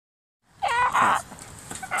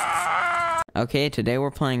Okay, today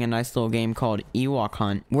we're playing a nice little game called Ewok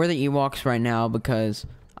Hunt. We're the Ewoks right now because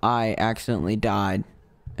I accidentally died.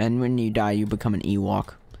 And when you die, you become an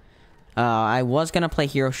Ewok. I was gonna play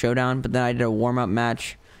Hero Showdown, but then I did a warm-up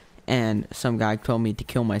match, and some guy told me to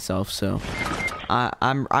kill myself, so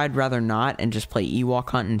I'd rather not and just play Ewok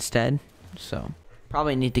Hunt instead. So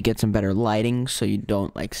probably need to get some better lighting so you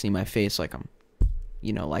don't like see my face like I'm,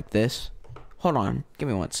 you know, like this. Hold on, give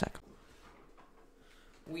me 1 sec.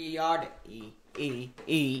 We are the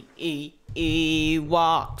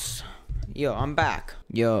Ewoks. Yo, I'm back.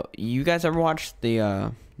 Yo, you guys ever watched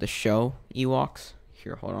the show Ewoks?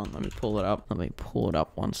 Here, hold on. Let me pull it up.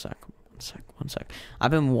 1 sec.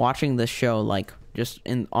 I've been watching this show like just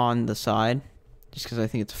on the side, just because I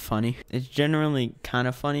think it's funny. It's generally kind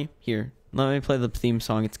of funny. Here, let me play the theme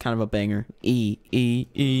song. It's kind of a banger. Ewok.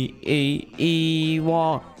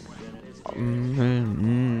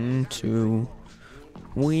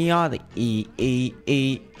 We are the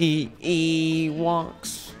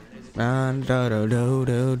Ewoks.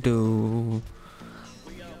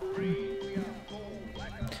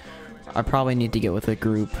 I probably need to get with a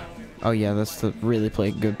group. Oh yeah, that's the really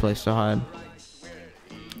good place to hide.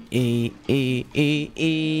 Ewoks.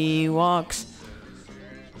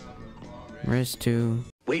 Where's 2?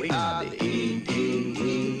 We are the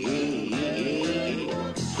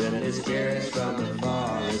spreading the spirits from the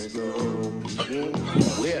forest gloom.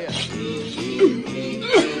 We're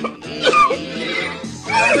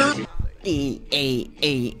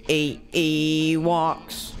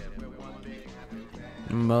Ewoks.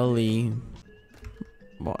 Molly.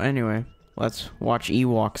 Well, anyway, let's watch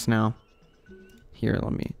Ewoks now. Here,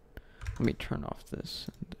 let me turn off this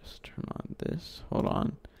and just turn on this. Hold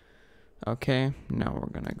on. Okay, now we're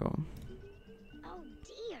gonna go. Oh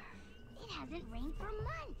dear, it hasn't rained for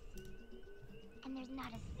months, and there's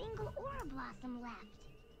not a single aura blossom left.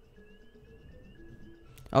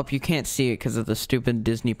 Oh, you can't see it because of the stupid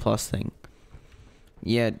Disney Plus thing.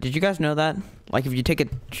 Yeah, did you guys know that? Like, if you take a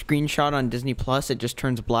screenshot on Disney Plus, it just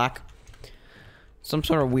turns black. Some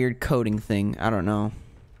sort of weird coding thing. I don't know.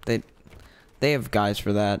 They have guys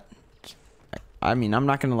for that. I mean, I'm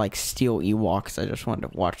not gonna like steal Ewoks. I just wanted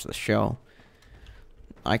to watch the show.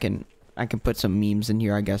 I can put some memes in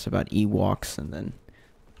here, I guess, about Ewoks, and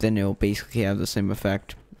then it'll basically have the same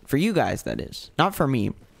effect for you guys. That is, not for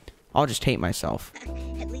me. I'll just hate myself.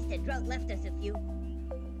 At least the drought left us a few.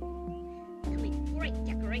 There'll be great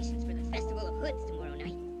decorations for the Festival of Hoods tomorrow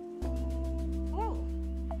night. Oh,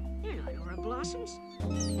 they're not aura blossoms.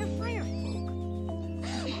 They're fire folk.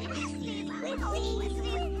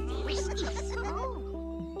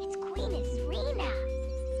 Oh, it's Queen Isrena.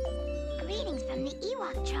 Greetings from the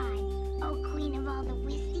Ewok tribe, oh queen of all the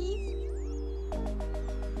Wisties.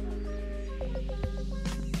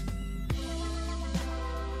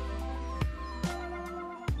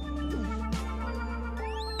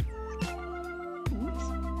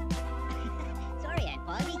 Sorry, Aunt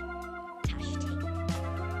Bobby. Tush take.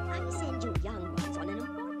 I send you young ones on an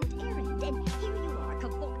important errand, and here you are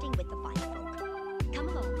cavorting with the fire folk. Come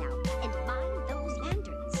along now and mind those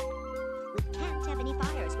lanterns. We can't have any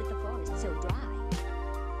fires with the forest so dry.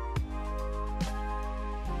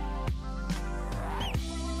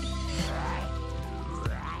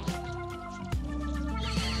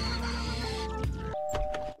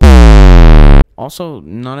 Also,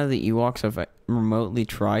 none of the Ewoks have remotely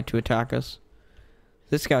tried to attack us.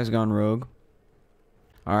 This guy's gone rogue.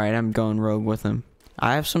 Alright, I'm going rogue with him.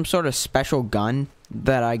 I have some sort of special gun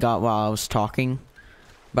that I got while I was talking,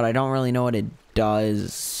 but I don't really know what it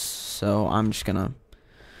does, so I'm just gonna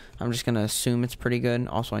assume it's pretty good.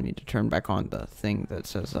 Also, I need to turn back on the thing that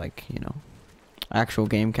says, like, you know, actual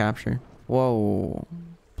game capture. Whoa,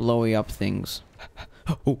 blowy up things.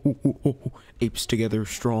 Apes together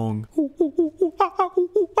strong.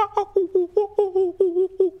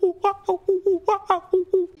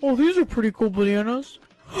 Oh, these are pretty cool bananas.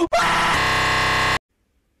 I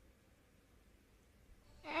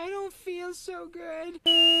don't feel so good.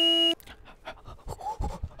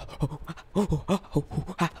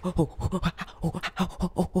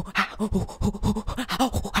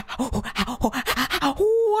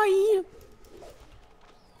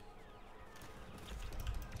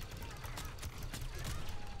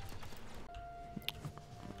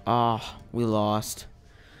 Ah, we lost.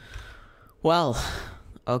 Well,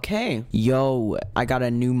 okay. Yo, I got a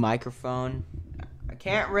new microphone. I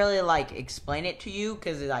can't really like explain it to you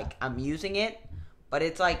because like I'm using it, but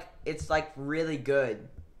it's like really good.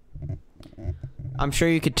 I'm sure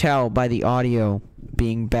you could tell by the audio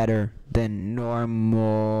being better than normal.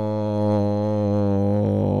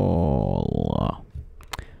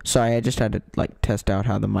 Sorry, I just had to like test out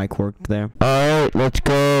how the mic worked there. Alright, let's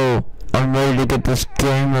go. I'm ready to get this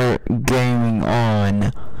gaming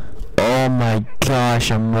on. Oh my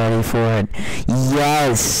gosh, I'm ready for it.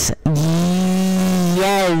 Yes!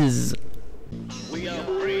 Yes! We are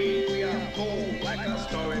brave, we are bold, like our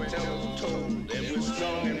storytellers told. And we're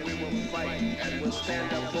strong and we will fight, and we'll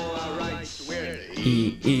stand up for our rights. We're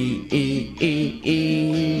the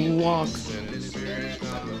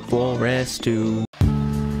Ewoks. Forest 2.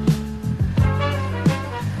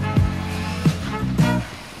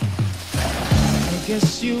 I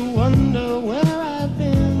guess you wonder where I've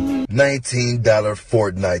been. $19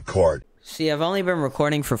 Fortnite card. See, I've only been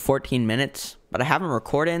recording for 14 minutes, but I haven't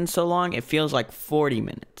recorded in so long, it feels like 40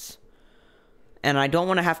 minutes. And I don't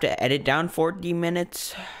want to have to edit down 40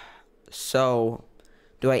 minutes, so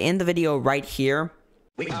do I end the video right here?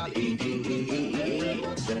 We are the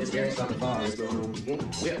EWOKS, the spirits from the forest room. We're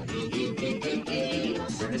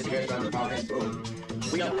the spirits from the forest room.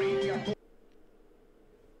 We are brave, we are bold.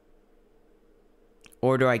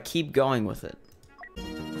 Or do I keep going with it?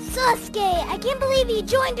 Sasuke, I can't believe you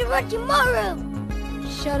joined Orochimaru!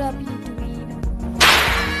 Shut up, you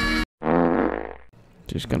dweeb.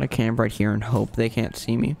 Just gonna camp right here and hope they can't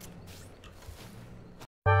see me.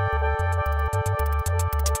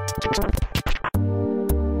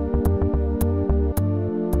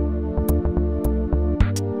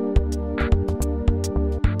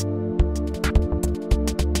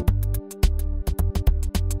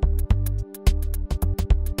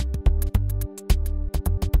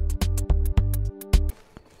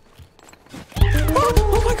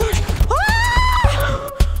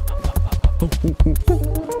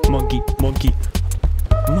 Monkey, monkey,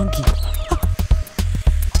 monkey.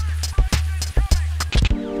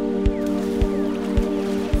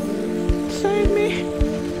 Save me,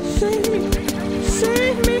 save me,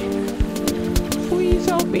 save me. Please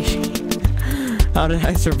help me. How did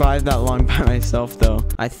I survive that long by myself though?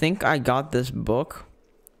 I think I got this book,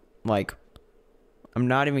 like, I'm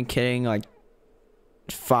not even kidding, like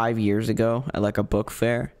 5 years ago at like a book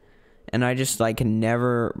fair. And I just like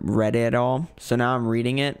never read it at all. So now I'm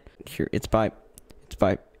reading it. Here, it's by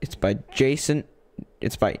Jason.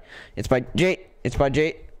 It's by Jay.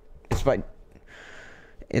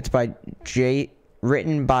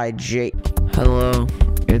 Written by Jay. Hello,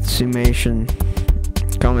 it's Summation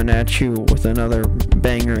coming at you with another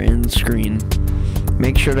banger end screen.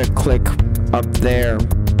 Make sure to click up there,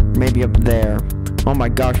 maybe up there. Oh my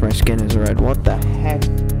gosh, my skin is red. What the heck?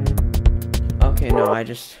 Okay, no,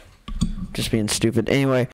 just being stupid. Anyway,